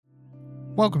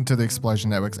Welcome to the Explosion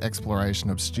Network's exploration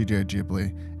of Studio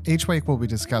Ghibli. Each week we'll be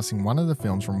discussing one of the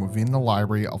films from within the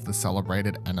library of the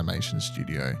celebrated animation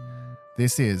studio.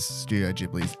 This is Studio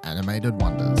Ghibli's Animated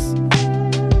Wonders.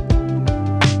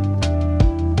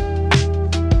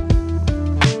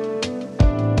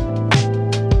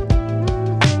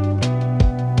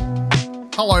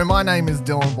 Hello, my name is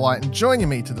Dylan Blight, and joining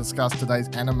me to discuss today's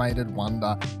animated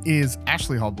wonder is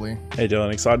Ashley Hobley. Hey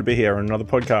Dylan, excited to be here on another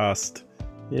podcast.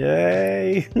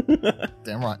 Yay!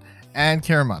 Damn right. And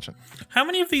Kieran Marchant. How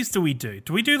many of these do we do?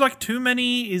 Do we do like too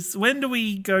many? When do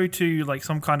we go to like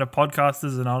some kind of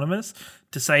Podcasters Anonymous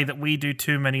to say that we do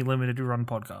too many limited run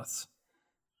podcasts?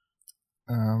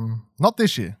 Not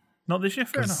this year. Not this year?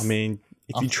 Fair enough. I mean,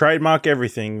 if you trademark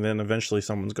everything, then eventually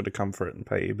someone's got to come for it and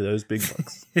pay you those big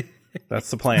bucks. That's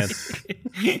the plan.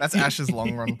 That's Ash's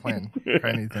long run plan for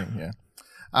anything, yeah.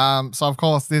 So, of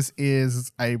course, this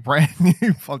is a brand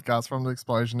new podcast from the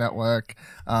Explosion Network.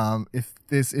 If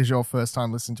this is your first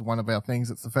time listening to one of our things,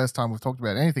 it's the first time we've talked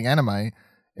about anything anime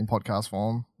in podcast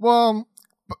form. Well,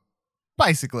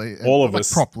 basically. All of like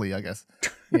us. Properly, I guess.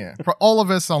 Yeah. All of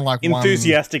us on like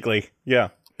Enthusiastically, yeah.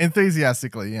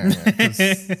 Enthusiastically, yeah.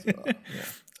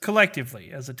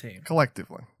 Collectively, as a team.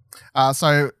 Collectively.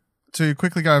 So, to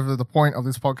quickly go over the point of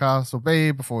this podcast will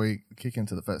be, before we kick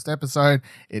into the first episode,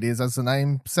 it is, as the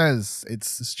name says,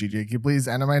 it's Studio Ghibli's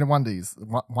Animated Wonders.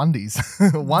 Wonders.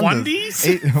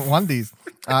 Wonders.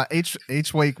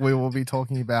 Each week we will be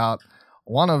talking about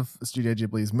one of Studio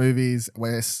Ghibli's movies.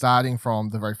 We're starting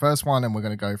from the very first one, and we're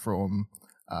going to go from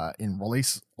in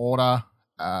release order,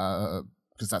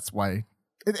 because that's way...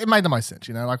 It made the most sense,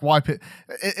 you know? Like, why...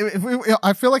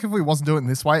 I feel like if we wasn't doing it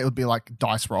this way, it would be like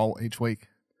dice roll each week.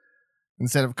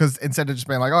 Instead of just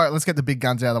being like, all right, let's get the big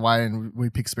guns out of the way and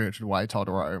we pick Spirited Away,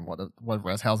 Totoro, and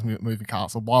whatever else, Howl's Moving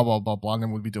Castle, blah, blah, blah, blah, and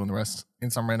then we'll be doing the rest in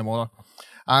some random order.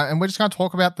 And we're just going to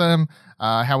talk about them,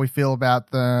 how we feel about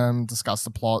them, discuss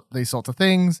the plot, these sorts of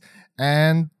things,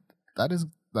 and that is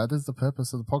the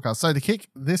purpose of the podcast. So to kick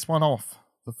this one off,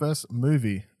 the first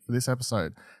movie for this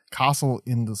episode, Castle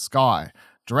in the Sky,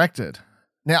 directed.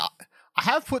 Now, I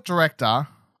have put director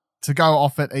to go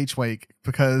off it each week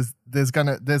because there's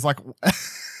like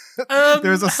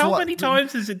how many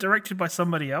times is it directed by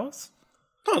somebody else?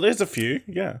 Oh, there's a few,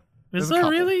 yeah. Is there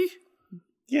really?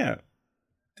 Yeah.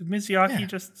 Did Miyazaki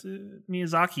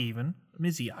Miyazaki even?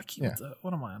 Miyazaki, yeah.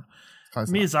 What am I on?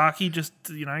 Miyazaki just,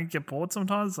 get bored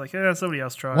sometimes? Like, somebody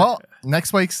else try. Well,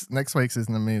 next week's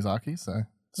isn't the Miyazaki, so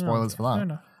spoilers for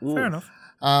that. Fair enough.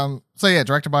 So yeah,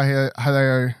 directed by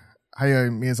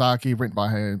Hayao Miyazaki, written by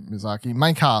Hayao Miyazaki.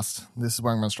 Main cast. This is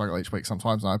where I'm going to struggle each week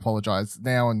sometimes, and I apologize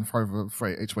now and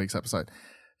for each week's episode.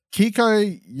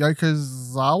 Kiko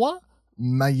Yokozawa,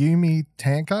 Mayumi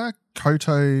Tanka,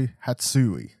 Koto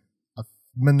Hatsui,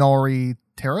 Minori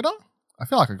Terada. I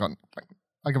feel like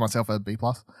I got myself a B+.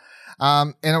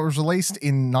 And it was released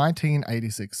in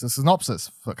 1986. The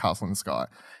synopsis for Castle in the Sky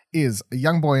is a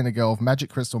young boy and a girl of magic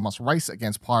crystal must race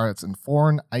against pirates and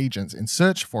foreign agents in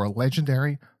search for a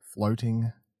legendary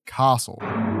floating castle.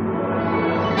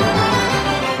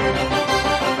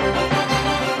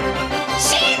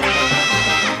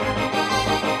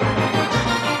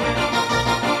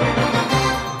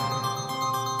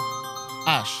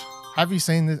 Ash, have you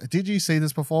seen this? Did you see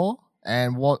this before?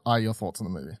 And what are your thoughts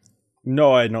on the movie?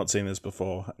 No, I had not seen this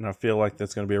before, and I feel like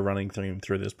that's going to be a running theme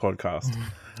through this podcast.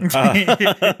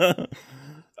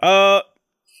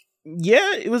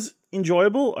 Yeah, it was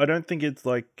enjoyable. I don't think it's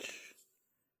like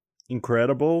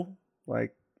incredible.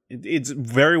 Like it's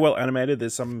very well animated.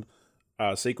 There's some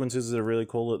sequences that are really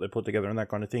cool that they put together and that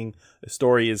kind of thing. The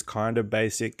story is kind of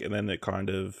basic, and then it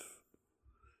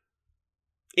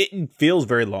feels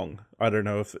very long. I don't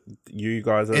know if you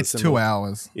guys are... It's 2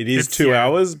 hours. It is 2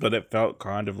 hours, but it felt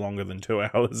kind of longer than 2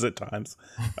 hours at times.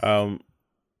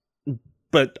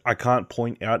 But I can't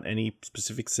point out any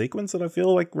specific sequence that I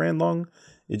feel like ran long.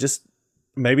 It just...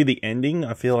 Maybe the ending,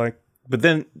 I feel like... But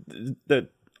then,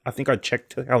 I think I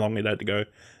checked how long it had to go.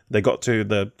 They got to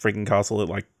the freaking castle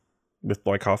with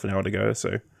half an hour to go,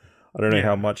 so... I don't know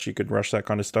how much you could rush that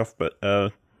kind of stuff, but...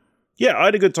 Yeah, I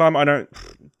had a good time. I don't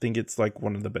think it's like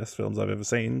one of the best films I've ever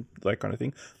seen, that kind of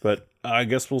thing. But I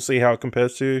guess we'll see how it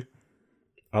compares to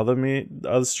other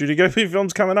Studio Ghibli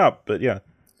films coming up. But yeah,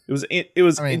 it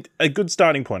was a good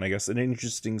starting point, I guess, an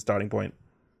interesting starting point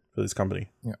for this company.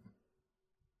 Yeah.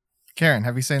 Karen,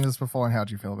 have you seen this before, and how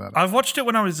do you feel about it? I've watched it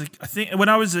when I was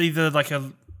either like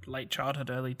a late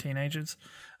childhood, early teenagers.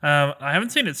 I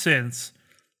haven't seen it since.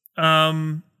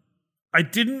 I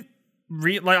didn't.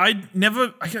 I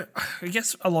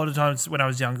guess a lot of times when I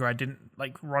was younger, I didn't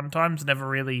like run times never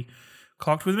really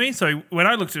clocked with me. So when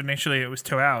I looked at it initially, it was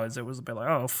 2 hours. It was a bit like,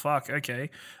 oh fuck, okay.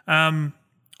 I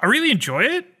really enjoy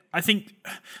it. I think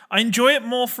I enjoy it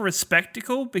more for a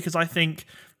spectacle because I think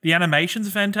the animations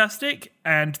are fantastic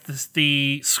and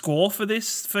the score for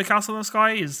Castle in the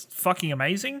Sky is fucking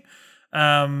amazing.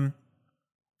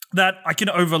 That I can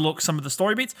overlook some of the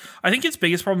story beats. I think its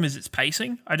biggest problem is its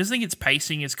pacing. I just think its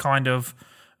pacing is kind of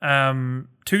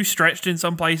too stretched in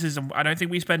some places, and I don't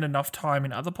think we spend enough time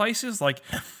in other places. Like,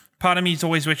 part of me's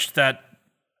always wished that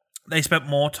they spent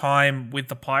more time with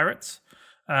the pirates.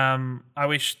 I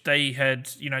wish they had,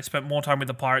 spent more time with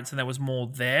the pirates and there was more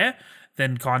there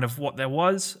than kind of what there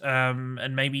was,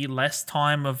 and maybe less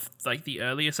time of like the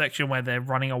earlier section where they're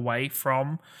running away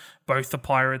from both the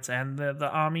pirates and the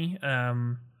army.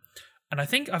 And I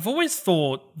think I've always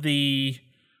thought the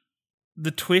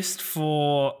twist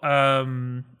for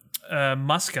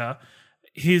Muska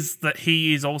is that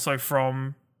he is also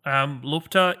from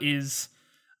Lupta is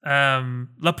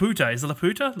Laputa. Is it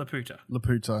Laputa?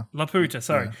 Laputa,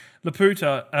 sorry. Yeah.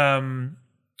 Laputa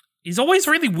is always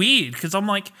really weird because I'm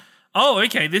like, oh,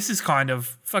 okay, this is kind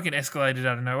of fucking escalated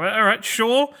out of nowhere. All right,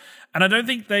 sure. And I don't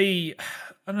think I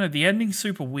don't know, the ending's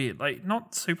super weird. Like,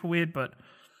 not super weird, but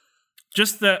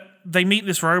just that they meet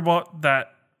this robot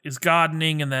that is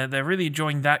gardening and they're really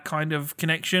enjoying that kind of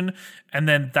connection. And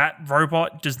then that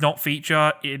robot does not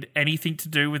feature in anything to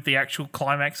do with the actual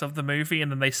climax of the movie.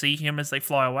 And then they see him as they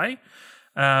fly away.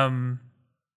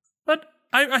 But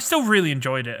I still really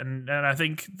enjoyed it. And I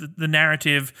think the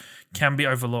narrative can be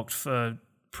overlooked for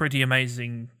pretty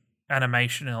amazing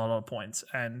animation in a lot of points.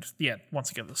 And yeah, once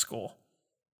again, the score.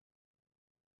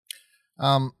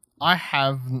 I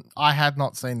had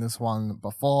not seen this one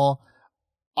before.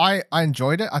 I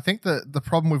enjoyed it. I think the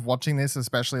problem with watching this,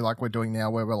 especially like we're doing now,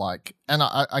 where we're like, and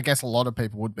I guess a lot of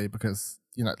people would be because,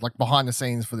 like behind the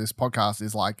scenes for this podcast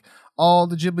is like, oh,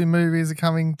 the Ghibli movies are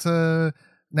coming to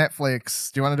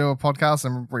Netflix. Do you want to do a podcast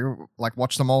and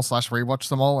watch them all / rewatch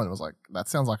them all? And it was like, that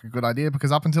sounds like a good idea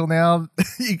because up until now,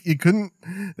 you couldn't,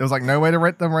 there was like no way to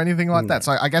rent them or anything like that.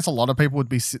 So I guess a lot of people would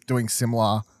be doing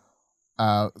similar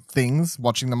things,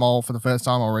 watching them all for the first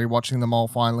time or rewatching them all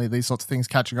finally, these sorts of things,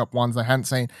 catching up ones they hadn't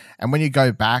seen. And when you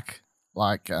go back,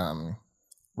 like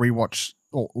rewatch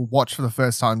or watch for the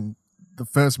first time the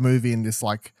first movie in this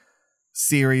like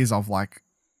series of like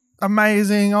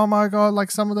amazing, oh my god, like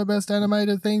some of the best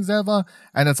animated things ever,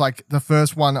 and it's like the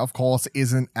first one of course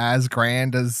isn't as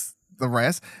grand as the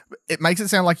rest. It makes it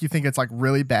sound like you think it's like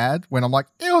really bad when I'm like,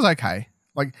 it was okay.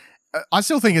 Like, I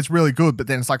still think it's really good, but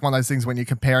then it's like one of those things when you're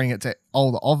comparing it to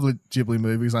all the Ghibli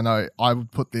movies, I know I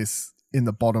would put this in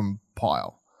the bottom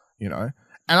pile, And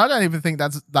I don't even think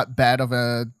that's that bad of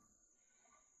a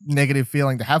negative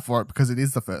feeling to have for it because it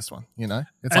is the first one,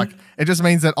 It's like, it just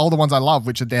means that all the ones I love,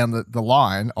 which are down the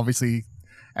line, obviously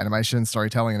animation,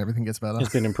 storytelling, and everything gets better. It's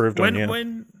been improved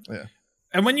on, yeah.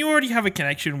 And when you already have a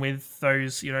connection with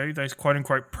those, those quote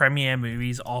unquote premiere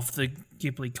movies of the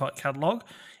Ghibli catalog,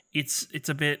 it's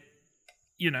a bit,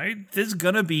 there's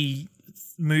gonna be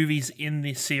movies in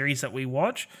this series that we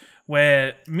watch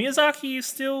where Miyazaki is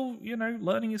still,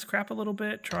 learning his crap a little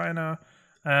bit, trying to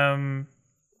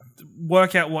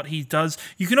work out what he does.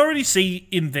 You can already see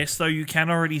in this, though, you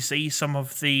can already see some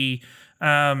of the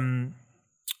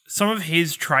some of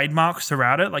his trademarks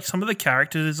throughout it, like some of the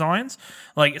character designs,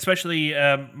 like especially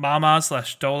Mama /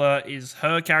 Dola is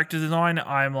her character design.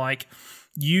 I'm like,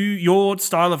 your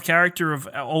style of character of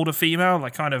older female,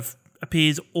 like kind of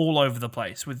appears all over the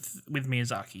place with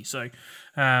Miyazaki. So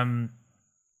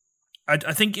I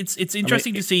think it's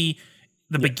interesting to see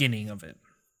the beginning of it.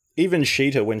 Even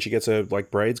Sheeta, when she gets her like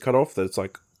braids cut off, that's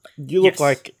like, you look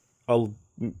like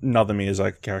another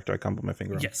Miyazaki character I can't put my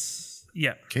finger on. Yes.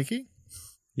 Yeah. Kiki?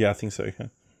 Yeah, I think so. Yeah.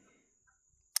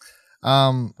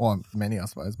 Or many, I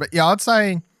suppose. But yeah, I'd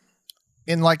say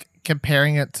in like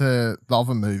comparing it to the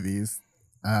other movies,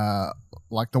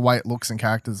 like the way it looks and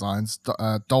character designs,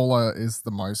 Dola is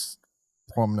the most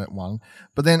prominent one.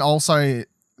 But then also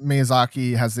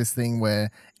Miyazaki has this thing where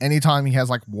anytime he has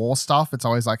like war stuff, it's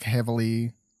always like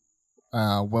heavily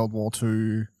World War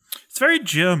II. It's very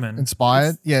German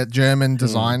inspired. German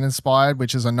design inspired,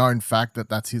 which is a known fact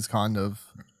that's his kind of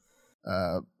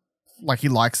like he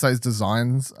likes those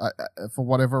designs for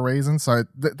whatever reason. So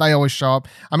they always show up.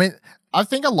 I mean, I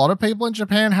think a lot of people in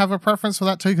Japan have a preference for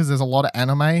that too, because there's a lot of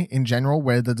anime in general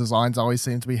where the designs always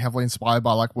seem to be heavily inspired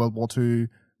by like World War II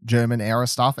German era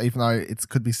stuff, even though it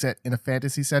could be set in a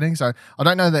fantasy setting. So I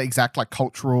don't know the exact like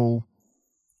cultural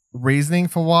reasoning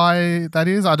for why that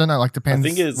is. I don't know, like depends. I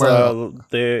think it's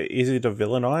they're easy to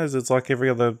villainize. It's like every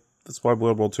other. That's why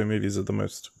World War II movies are the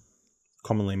most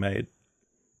commonly made.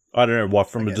 I don't know what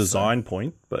from a design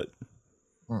point, but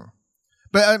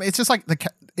But it's just like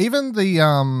even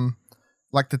the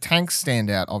like the tanks stand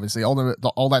out. Obviously, all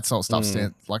that sort of stuff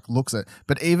looks it.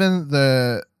 But even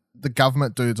the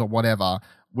government dudes or whatever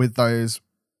with those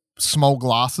small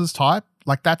glasses type,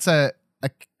 like that's a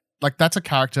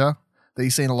character that you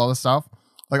see in a lot of stuff.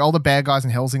 Like all the bad guys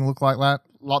in Hellsing look like that.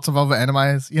 Lots of other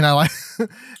animes, like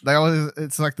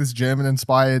it's like this German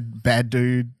inspired bad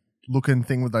dude looking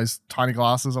thing with those tiny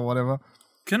glasses or whatever.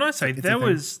 Can I say there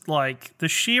was like the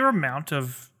sheer amount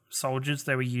of soldiers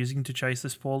they were using to chase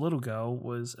this poor little girl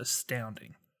was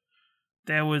astounding.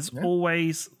 There was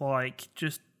always like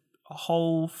just a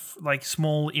whole like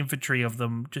small infantry of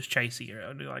them just chasing her.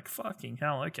 And you're like, fucking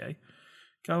hell, okay.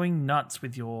 Going nuts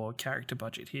with your character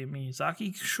budget here,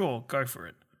 Miyazaki. Sure, go for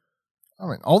it. I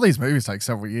mean, all these movies take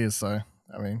several years, so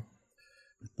I mean,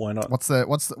 why not? What's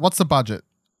the budget?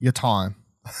 Your time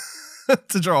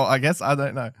to draw, I guess. I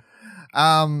don't know.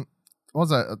 What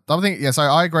was it? I think so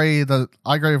I agree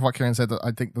with what Kieran said, that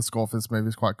I think the score for this movie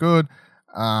is quite good.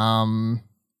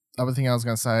 Other thing I was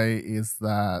going to say is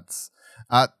that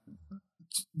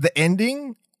the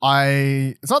ending,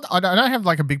 I don't have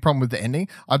like a big problem with the ending.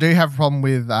 I do have a problem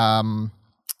with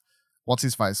what's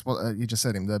his face? What you just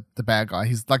said him, the bad guy.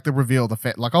 He's like the reveal,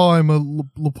 like, oh, I'm a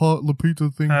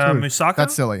Laputa thing too. Misaka?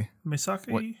 That's silly.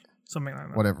 Misaki? Something like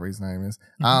that. Whatever his name is.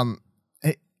 I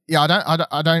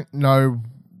don't know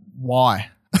why.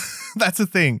 That's the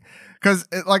thing, because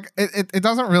it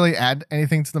doesn't really add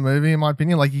anything to the movie in my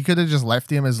opinion. Like you could have just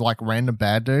left him as like random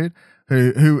bad dude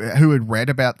who had read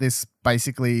about this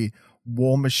basically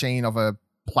war machine of a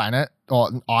planet or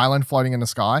an island floating in the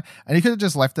sky, and he could have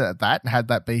just left it at that and had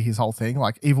that be his whole thing.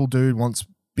 Like evil dude wants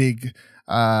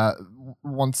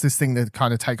this thing to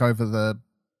kind of take over the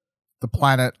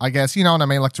planet, I guess, you know what I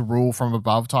mean, like to rule from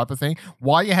above type of thing.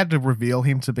 Why you had to reveal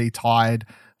him to be tied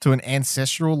to an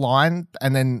ancestral line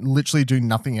and then literally do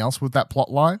nothing else with that plot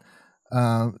line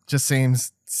just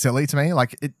seems silly to me.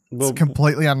 Like it's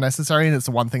completely unnecessary, and it's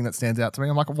the one thing that stands out to me.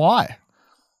 I'm like, why?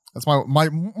 That's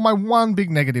my one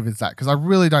big negative is that, because I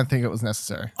really don't think it was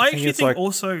necessary. I actually think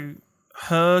also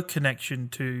her connection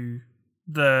to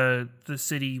the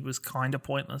city was kind of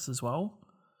pointless as well.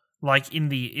 Like in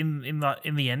the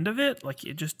end of it, like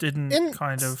it just didn't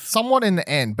somewhat in the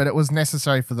end, but it was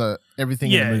necessary for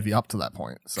everything in the movie up to that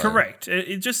point. So. Correct.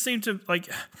 It just seemed to like.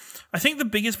 I think the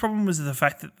biggest problem was the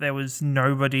fact that there was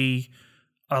nobody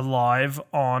alive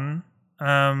on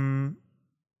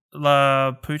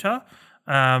La Puta.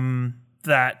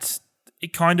 That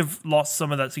it kind of lost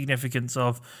some of that significance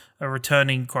of a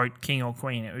returning quote king or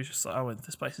queen. It was just like, oh,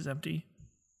 this place is empty.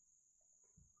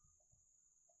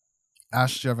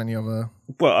 Ash, do you have any other?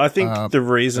 Well, I think the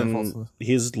reason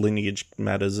his lineage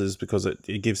matters is because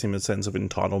it gives him a sense of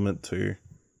entitlement to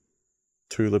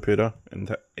Laputa,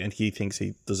 and he thinks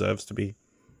he deserves to be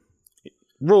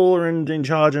ruler and in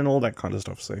charge and all that kind of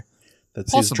stuff. So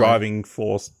that's his driving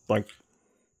force. Like,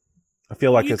 I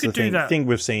feel like it's the thing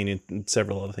we've seen in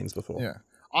several other things before. Yeah,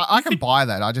 I can buy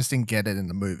that. I just didn't get it in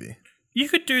the movie. You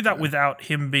could do that without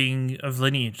him being of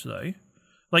lineage, though.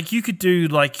 Like, you could do,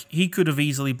 like, he could have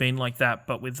easily been like that,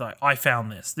 but with, like, I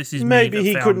found this. This is maybe me that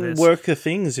he found couldn't this. work the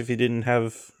things if he didn't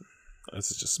have...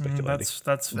 This is just speculating.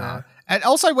 That's fair. No. And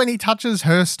also, when he touches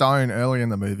her stone early in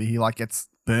the movie, he, like, gets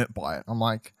burnt by it. I'm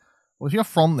like, well, if you're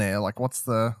from there, like, what's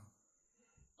the...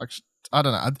 Like, I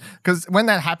don't know. Because when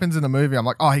that happens in the movie, I'm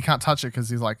like, oh, he can't touch it because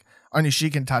he's like, only she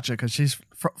can touch it because she's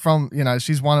from, you know,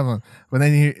 she's one of them. But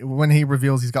then when he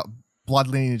reveals he's got blood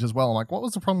lineage as well, I'm like, what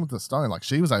was the problem with the stone? Like,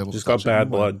 she was able to touch it. She's got bad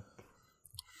blood.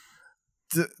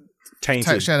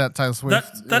 Tainted. Shout out Taylor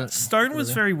Swift. That stone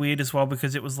was very weird as well,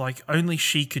 because it was like only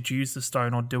she could use the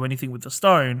stone or do anything with the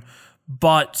stone.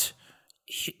 But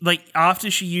like after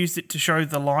she used it to show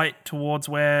the light towards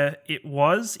where it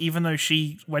was, even though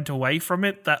she went away from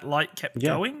it, that light kept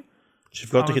going. She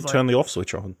forgot to turn the off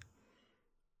switch on.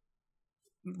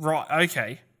 Right.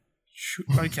 Okay.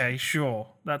 Okay. Sure.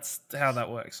 That's how that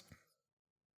works.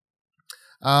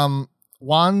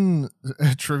 One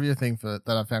trivia thing that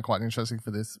I found quite interesting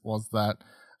for this was that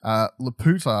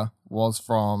Laputa was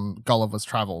from Gulliver's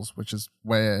Travels, which is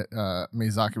where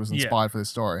Miyazaki was inspired for this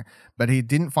story. But he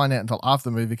didn't find out until after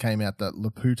the movie came out that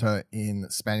Laputa in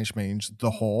Spanish means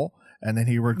the whore, and then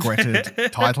he regretted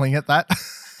titling it that.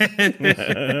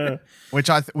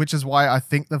 which is why I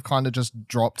think they've kind of just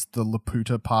dropped the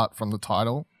Laputa part from the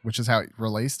title, which is how it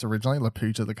released originally,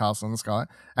 Laputa, the Castle in the Sky,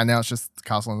 and now it's just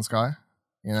Castle in the Sky,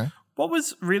 you know? What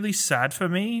was really sad for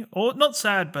me, or not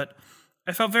sad, but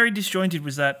I felt very disjointed,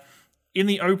 was that in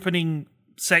the opening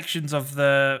sections of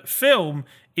the film,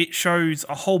 it shows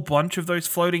a whole bunch of those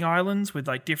floating islands with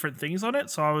like different things on it.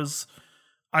 So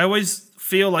I always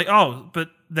feel like, oh, but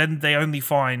then they only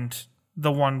find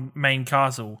the one main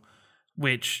castle,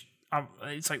 which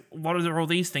it's like, what are all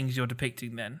these things you're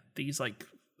depicting then? These, like,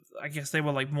 I guess they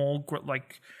were like more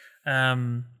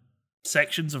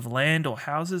sections of land or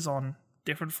houses on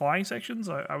different flying sections.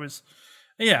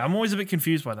 I'm always a bit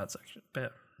confused by that section.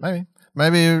 But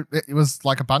maybe it was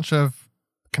like a bunch of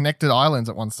connected islands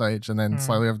at one stage, and then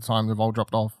slowly over time they've all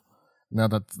dropped off. Now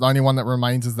the only one that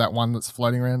remains is that one that's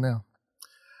floating around now.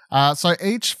 So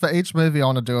for each movie, I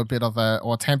want to do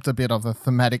attempt a bit of a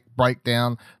thematic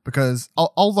breakdown, because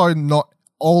although not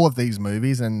all of these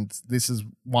movies, and this is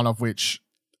one of which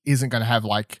isn't going to have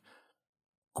like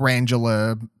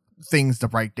granular things to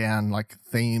break down, like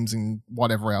themes and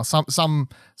whatever else. Some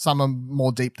are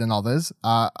more deep than others.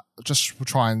 Just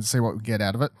try and see what we get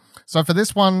out of it. So for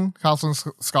this one, Castle in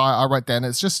the Sky, I wrote down,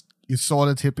 it's just your sort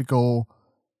of typical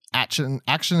action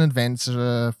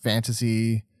adventure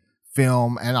fantasy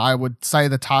film, and I would say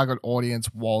the target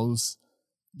audience was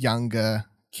younger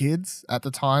kids at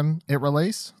the time it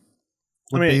released.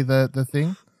 Be the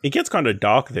thing. It gets kind of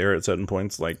dark there at certain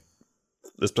points, like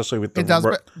especially with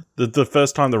the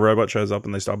first time the robot shows up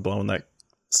and they start blowing that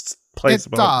place.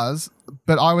 It does,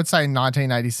 but I would say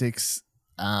 1986.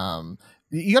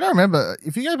 You got to remember,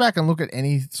 if you go back and look at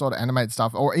any sort of animated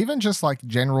stuff, or even just like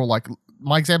general, like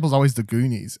my example is always the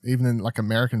Goonies, even in like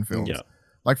American films. Yeah.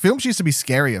 Like films used to be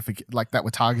scarier for like that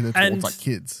were targeted towards like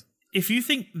kids. If you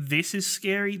think this is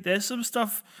scary, there's some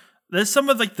stuff. There's some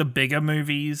of like the bigger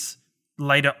movies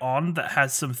later on that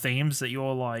has some themes that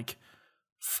you're like,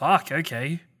 fuck,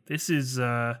 okay, this is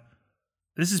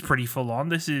pretty full on.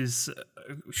 This is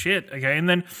shit. Okay, and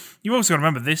then you also got to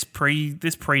remember this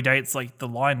predates like The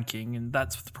Lion King, and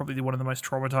that's probably one of the most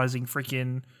traumatizing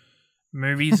freaking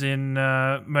movies in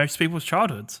most people's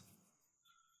childhoods.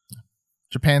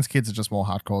 Japan's kids are just more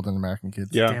hardcore than American kids.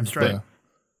 Yeah, damn straight.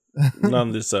 None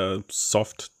of this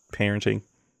soft parenting.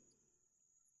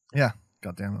 Yeah,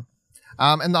 goddamn it.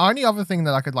 And the only other thing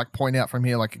that I could like point out from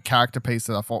here, like a character piece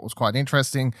that I thought was quite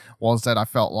interesting, was that I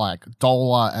felt like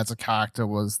Dola as a character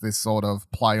was this sort of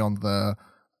play on the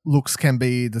looks can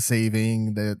be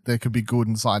deceiving, there could be good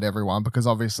inside everyone, because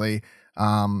obviously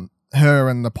her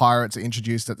and the pirates are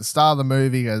introduced at the start of the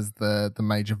movie as the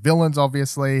major villains,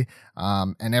 obviously,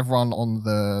 and everyone on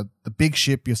the big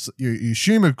ship you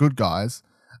assume are good guys,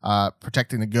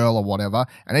 protecting the girl or whatever.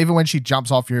 And even when she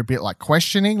jumps off, you're a bit like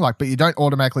questioning, like, but you don't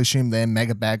automatically assume they're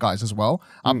mega bad guys as well.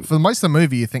 For most of the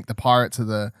movie, you think the pirates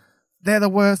are they're the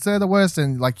worst,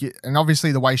 and like, and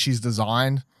obviously the way she's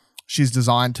designed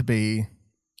to be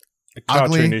a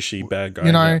cartoonish bad guy,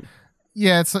 you know.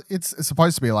 Yeah, it's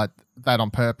supposed to be like that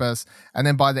on purpose. And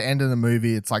then by the end of the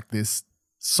movie, it's like this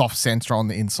soft center on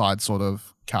the inside sort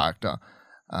of character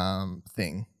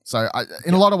thing. So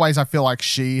in a lot of ways, I feel like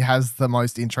she has the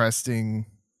most interesting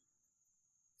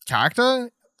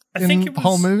character in the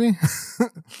whole movie.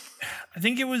 I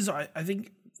think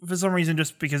for some reason,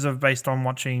 just because of based on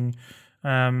watching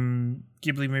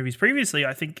Ghibli movies previously,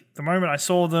 I think the moment I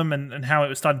saw them and how it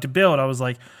was starting to build, I was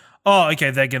like, oh, okay,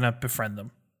 they're going to befriend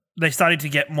them. They started to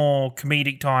get more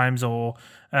comedic times or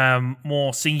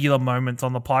more singular moments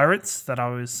on the pirates that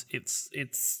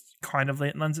it's kind of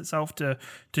lends itself to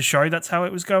show that's how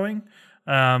it was going.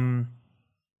 Pazu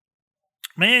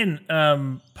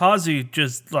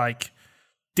just like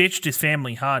ditched his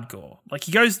family hardcore. Like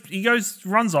he goes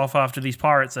runs off after these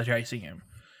pirates are chasing him.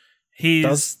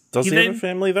 Does he have a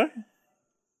family though?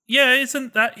 Yeah,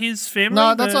 isn't that his family?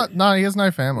 No, that's not. No, he has no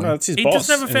family. No, it's his he boss. He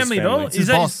doesn't have a family at all. Is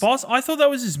that his boss? I thought that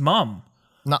was his mum.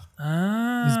 No,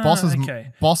 his boss's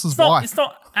wife. It's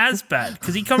not as bad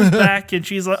because he comes back and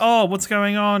she's like, "Oh, what's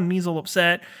going on?" And he's all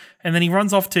upset, and then he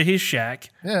runs off to his shack.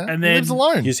 Yeah, and then he lives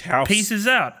alone. His house pieces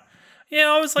out. Yeah,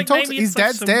 I was like, maybe his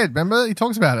dad's dead. Remember, he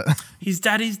talks about it. His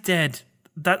dad is dead.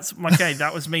 That's okay.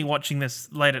 That was me watching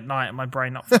this late at night and my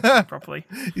brain not functioning properly.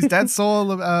 His dad saw.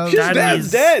 His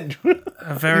dad's dead.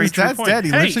 A very his true dad's point. dead.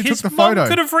 He literally took the photo. His mum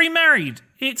could have remarried.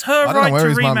 It's her right to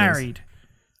remarry.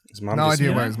 His mum no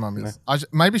idea where his mum is.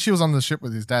 Maybe she was on the ship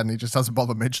with his dad and he just doesn't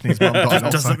bother mentioning his mum.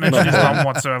 Doesn't mention his mum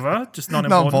whatsoever. Just not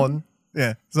important.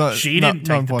 Yeah. So she didn't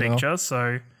take the picture,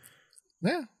 so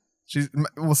yeah.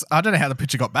 I don't know how the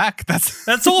picture got back. That's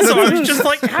also. I was just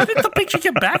like, how did the picture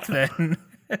get back then?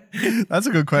 That's a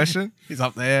good question. He's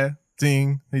up there.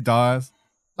 Ding. He dies.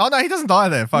 Oh no, he doesn't die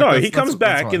there. Fuck, no, he comes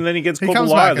back and then he gets called a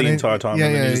liar the entire time.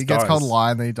 Yeah, he gets called a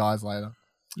liar and then he dies later.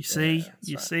 You see,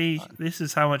 this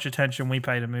is how much attention we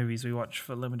pay to movies we watch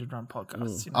for limited run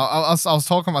podcasts. You know? I was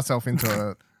talking myself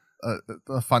into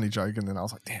a funny joke, and then I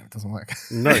was like, "Damn, it doesn't work."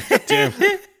 No,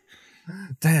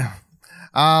 damn.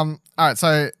 All right,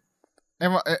 so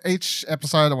each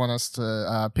episode, I want us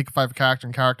to pick a favorite character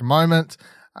and character moment.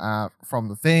 from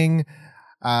the thing.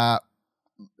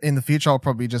 In the future, I'll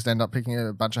probably just end up picking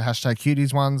a bunch of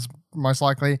 #cuties ones, most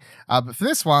likely. But for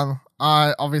this one,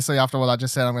 I obviously, after what I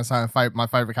just said, I'm going to say my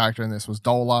favorite character in this was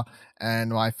Dola,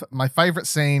 and my favorite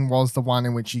scene was the one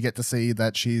in which you get to see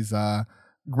that she's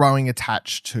growing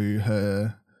attached to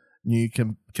her new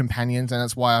companions, and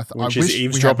that's why I wish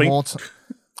eavesdropping. We had more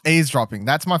eavesdropping.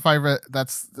 That's my favorite.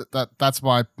 That's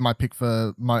my pick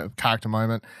for my character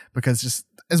moment, because just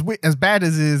as bad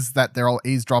as it is that they're all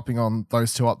eavesdropping on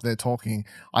those two up there talking,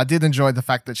 I did enjoy the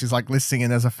fact that she's like listening,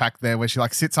 and there's a fact there where she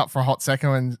like sits up for a hot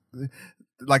second and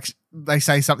like they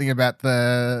say something about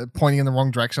the pointing in the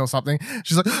wrong direction or something.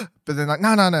 She's like, but then like,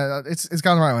 no, it's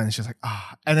going the right way. And she's like,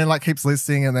 and then like keeps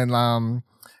listening, and then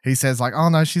he says like, oh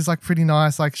no, she's like pretty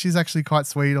nice, like she's actually quite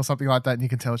sweet or something like that, and you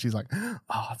can tell she's like,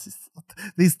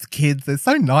 these kids, they're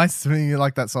so nice to me,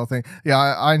 like that sort of thing. Yeah,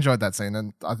 I enjoyed that scene,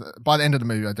 and by the end of the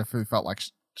movie, I definitely felt like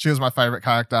she was my favorite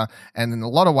character, and in a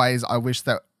lot of ways, I wish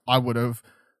that I would have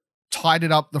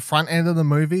tidied up the front end of the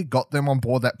movie, got them on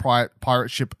board that pirate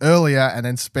ship earlier, and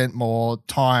then spent more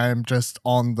time just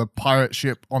on the pirate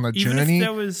ship on a journey. Even if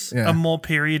there was a more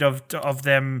period of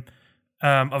them,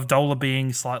 of Dola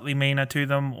being slightly meaner to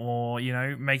them, or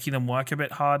making them work a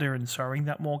bit harder and showing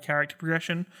that more character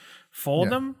progression for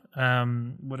them,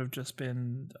 would have just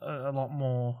been a lot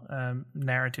more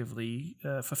narratively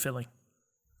fulfilling.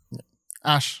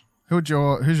 Ash, who's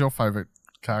your favorite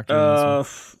character in this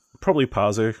one? Probably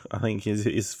Pazu. I think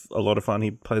he's a lot of fun. He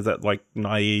plays that like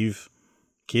naive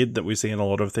kid that we see in a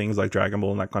lot of things like Dragon Ball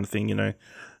and that kind of thing,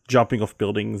 jumping off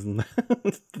buildings and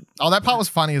that part was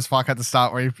funny as fuck at the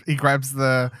start, where he grabs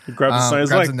the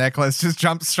necklace, just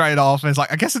jumps straight off, and it's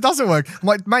like, I guess it doesn't work. I'm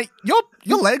like, mate,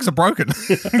 your legs are broken.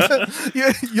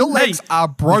 your legs are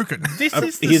broken. This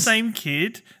is the same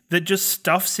kid that just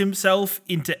stuffs himself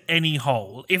into any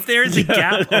hole. If there is a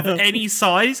gap of any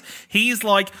size, he's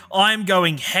like, I'm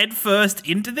going headfirst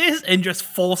into this and just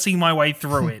forcing my way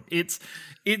through it.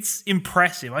 It's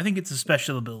impressive. I think it's a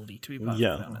special ability, to be perfectly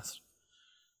honest.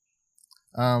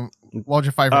 What's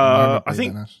your favorite moment? I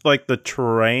think like the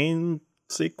train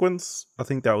sequence. I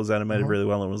think that was animated really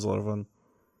well and was a lot of fun.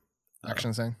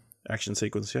 Action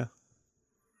sequence, yeah.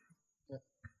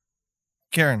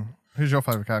 Kieran, who's your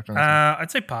favorite character?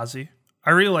 I'd say Pazu.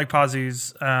 I really like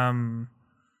Pazu's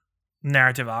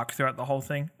narrative arc throughout the whole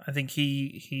thing. I think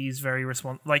he's very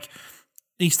like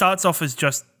he starts off as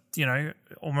just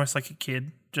almost like a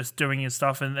kid, just doing his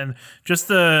stuff, and just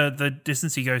the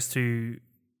distance he goes to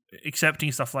accepting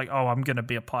stuff like, oh, I'm going to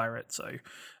be a pirate, so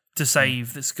to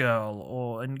save this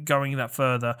girl, and going that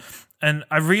further. And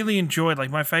I really enjoyed, like,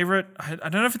 my favorite, I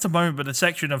don't know if it's a moment, but the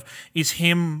section of is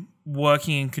him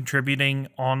working and contributing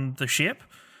on the ship.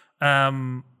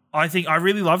 I think I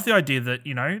really love the idea that,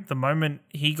 the moment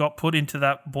he got put into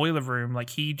that boiler room, like,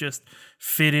 he just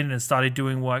fit in and started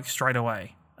doing work straight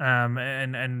away,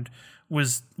 and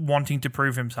was wanting to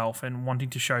prove himself and wanting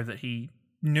to show that he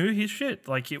knew his shit.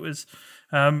 Like, it was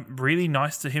really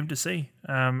nice to him to see,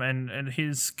 and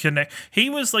his connect. He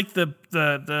was like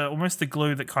the almost the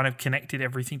glue that kind of connected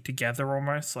everything together.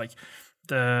 Almost like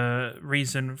the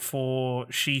reason for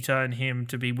Sheeta and him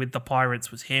to be with the pirates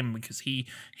was him, because he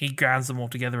grounds them all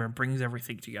together and brings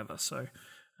everything together. So,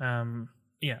 I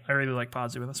really like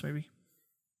Pazu in this movie.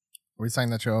 Are we saying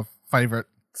that your favorite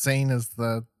scene is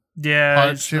the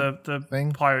pirate ship the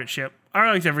thing? Pirate ship. I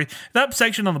liked that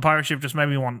section on the pirate ship. Just made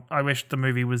me I wish the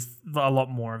movie was a lot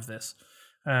more of this,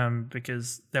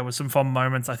 because there were some fun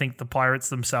moments. I think the pirates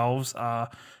themselves are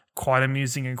quite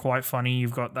amusing and quite funny.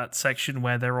 You've got that section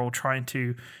where they're all trying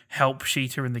to help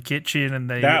Sheeta in the kitchen, and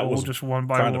they all just one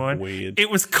by one. Weird. It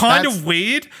was kind of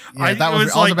weird. Yeah, I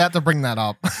was about to bring that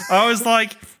up. I was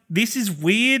like, this is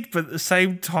weird, but at the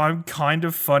same time, kind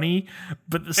of funny.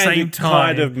 But at the same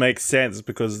time, kind of makes sense,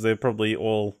 because they're probably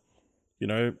all,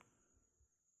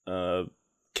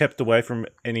 kept away from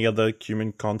any other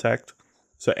human contact.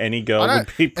 So any girl would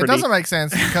be pretty... It doesn't make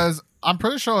sense, because I'm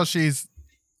pretty sure she's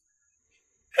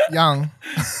young.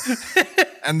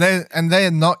 and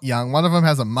they're not young. One of them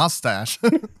has a mustache.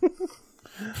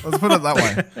 Let's put it that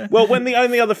way. Well, when the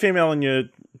only other female on your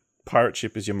pirate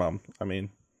ship is your mum, I mean,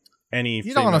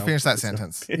 you don't want to finish that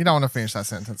sentence. You don't want to finish that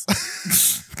sentence.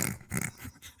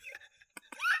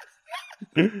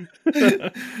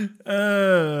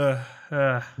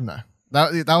 No.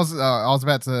 That was I was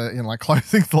about to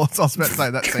closing thoughts. I was about to say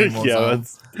that scene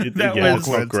was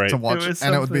awkward great to watch,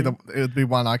 and it would be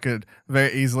one I could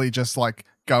very easily just like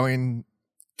go in,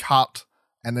 cut,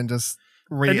 and then just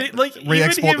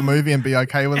re-export the movie and be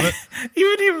okay with it.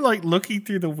 Even him like looking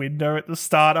through the window at the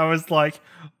start, I was like,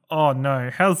 oh no,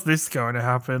 how's this going to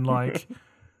happen? Like,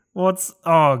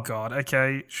 Oh God.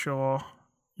 Okay. Sure.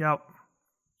 Yep.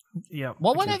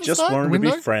 What went out the Just side? wanted The to be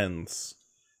window? friends.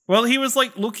 Well, he was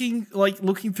looking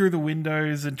through the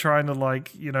windows and trying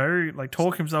to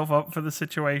talk himself up for the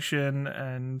situation,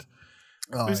 and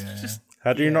Oh, it was yeah. just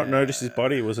How do you not notice his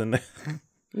body was in there?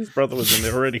 His brother was in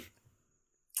there already.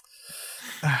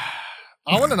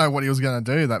 I want to know what he was going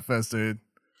to do, that first dude.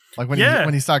 Like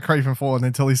when he started creeping forward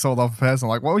until he saw the other person.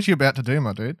 Like, what was you about to do,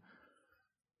 my dude?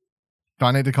 Do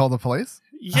I need to call the police?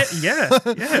 yeah.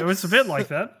 It was a bit like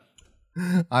that.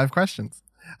 I have questions.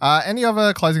 Any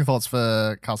other closing thoughts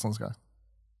for Castle in the Sky?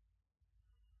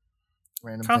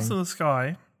 Random Castle thing. in the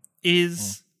Sky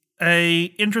is a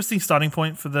interesting starting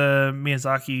point for the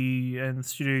Miyazaki and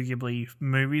Studio Ghibli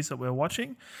movies that we're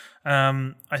watching.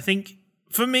 I think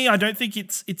for me, I don't think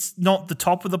it's not the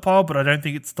top of the pile, but I don't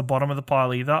think it's the bottom of the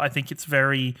pile either. I think it's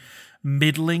very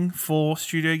middling for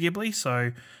Studio Ghibli.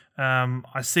 So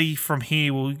I see from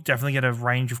here we'll definitely get a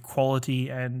range of quality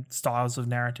and styles of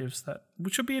narratives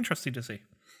which should be interesting to see.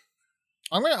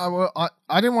 I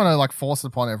didn't want to like force it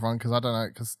upon everyone because I don't know,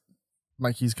 because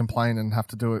make you complain and have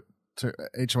to do it to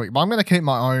each week. But I'm going to keep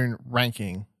my own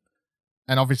ranking,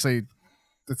 and obviously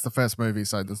it's the first movie,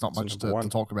 so there's not much to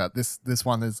talk about. This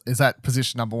one is at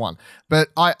position number 1, but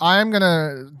I am going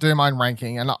to do my own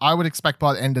ranking, and I would expect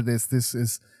by the end of this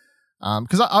is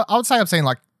because I would say I've seen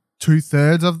like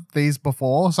 2/3 of these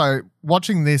before, so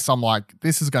watching this, I'm like,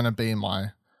 this is going to be in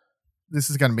my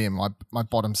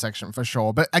bottom section for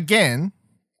sure. But again,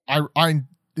 I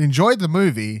enjoyed the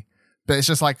movie, but it's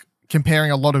just like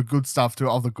comparing a lot of good stuff to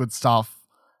other good stuff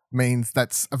means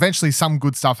that's eventually some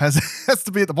good stuff has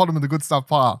to be at the bottom of the good stuff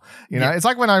pile. You know, it's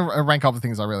like when I rank other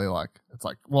things I really like. It's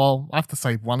like, well, I have to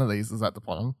say one of these is at the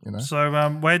bottom. You know. So,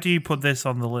 where do you put this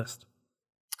on the list?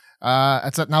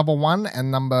 It's at number 1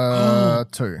 and number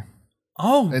 2.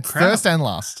 Oh, it's crap. first and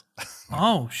last.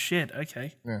 Oh shit!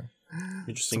 Okay. Yeah.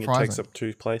 Interesting. Surprising. It takes up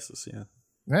 2 places. Yeah.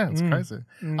 Yeah, it's crazy.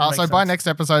 Makes So by sense. next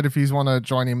episode, if you want to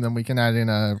join him, then we can add in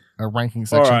a ranking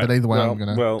section. right. But either way, Well, I'm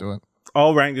going to do it.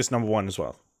 I'll rank this number 1 as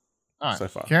well. All right. So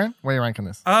far. Karen, where are you ranking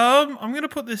this? I'm gonna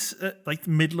put this at like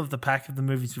the middle of the pack of the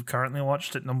movies we've currently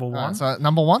watched at number 1. All right, so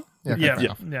number 1? Okay, fair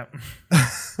enough. Yeah.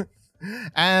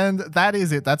 And that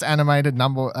is it. That's animated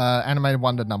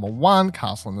wonder number 1,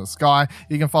 Castle in the Sky.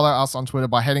 You can follow us on Twitter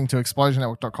by heading to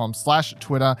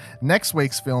explosionnetwork.com/Twitter. Next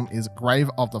week's film is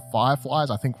Grave of the Fireflies.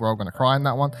 I think we're all going to cry in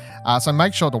that one. So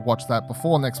make sure to watch that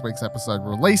before next week's episode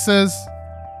releases.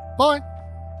 Bye.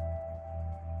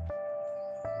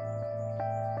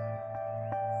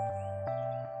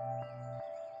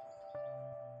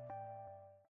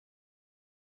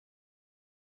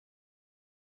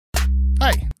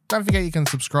 Hey, don't forget you can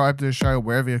subscribe to the show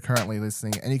wherever you're currently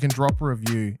listening, and you can drop a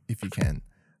review if you can.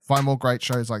 Find more great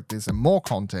shows like this and more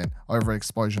content over at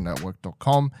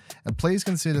explosionnetwork.com, and please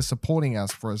consider supporting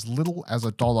us for as little as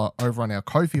 $1 over on our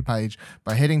Ko-fi page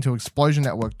by heading to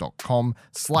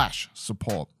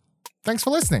explosionnetwork.com/support. Thanks for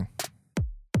listening.